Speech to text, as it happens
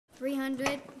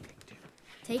300.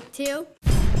 Take 2.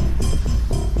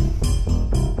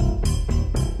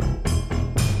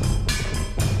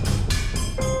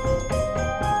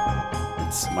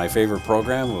 It's my favorite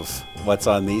program of what's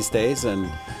on these days, and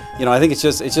I think it's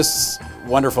just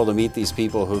wonderful to meet these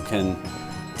people who can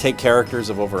take characters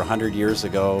of over 100 years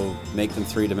ago, make them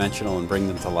three-dimensional and bring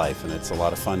them to life, and it's a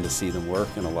lot of fun to see them work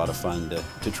and a lot of fun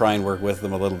to try and work with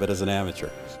them a little bit as an amateur.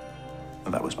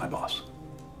 Well, that was my boss,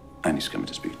 and he's coming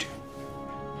to speak to you.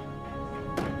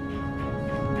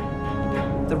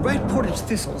 The Red Portage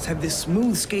Thistles have this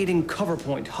smooth skating cover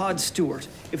point, Hod Stewart.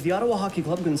 If the Ottawa Hockey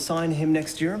Club can sign him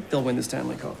next year, they'll win the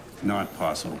Stanley Cup. Not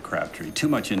possible, Crabtree. Too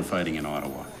much infighting in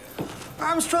Ottawa.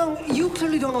 Armstrong, you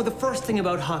clearly don't know the first thing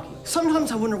about hockey.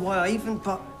 Sometimes I wonder why I even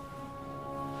thought...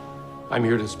 I'm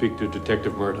here to speak to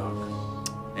Detective Murdoch.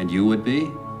 And you would be?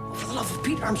 For the love of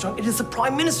Pete, Armstrong, it is the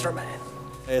Prime Minister, man.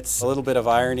 It's a little bit of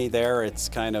irony there. It's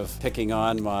kind of picking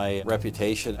on my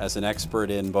reputation as an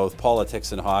expert in both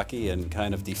politics and hockey and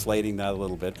kind of deflating that a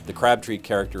little bit. The Crabtree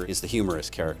character is the humorous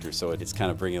character, so it's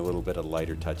kind of bringing a little bit of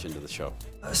lighter touch into the show.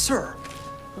 Sir,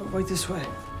 right this way.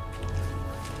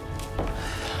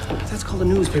 That's called a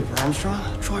newspaper,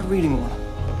 Armstrong. Try reading one.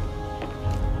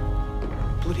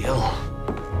 Bloody hell.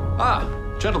 Ah,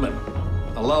 gentlemen,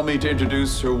 allow me to introduce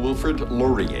Sir Wilfrid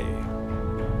Laurier.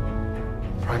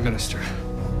 Prime Minister.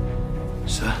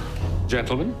 Sir?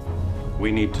 Gentlemen,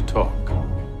 we need to talk.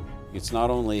 It's not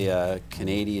only a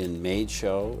Canadian-made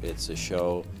show, it's a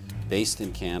show based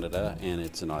in Canada, and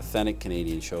it's an authentic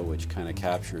Canadian show which kind of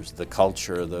captures the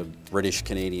culture, the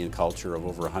British-Canadian culture of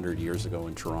over 100 years ago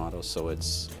in Toronto, so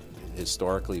it's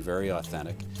historically very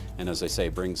authentic, and as I say,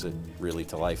 brings it really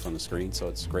to life on the screen, so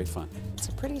it's great fun. It's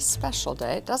a pretty special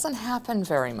day. It doesn't happen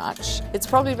very much. It's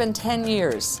probably been 10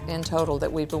 years in total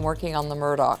that we've been working on the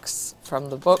Murdochs, from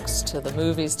the books to the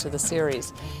movies to the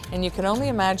series, and you can only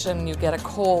imagine you get a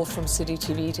call from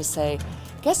Citytv to say,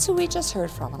 guess who we just heard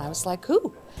from? And I was like,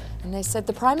 who? And they said,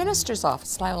 the Prime Minister's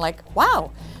office. And I'm like,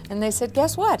 wow. And they said,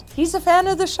 guess what? He's a fan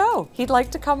of the show. He'd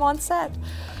like to come on set.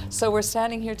 So we're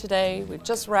standing here today. We've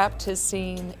just wrapped his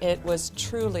scene. It was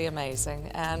truly amazing.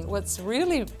 And what's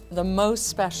really the most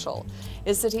special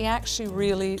is that he actually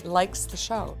really likes the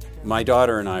show. My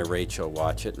daughter and I, Rachel,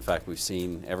 watch it. In fact, we've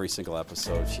seen every single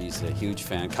episode. She's a huge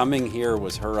fan. Coming here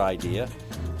was her idea.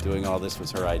 Doing all this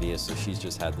was her idea, so she's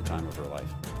just had the time of her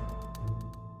life.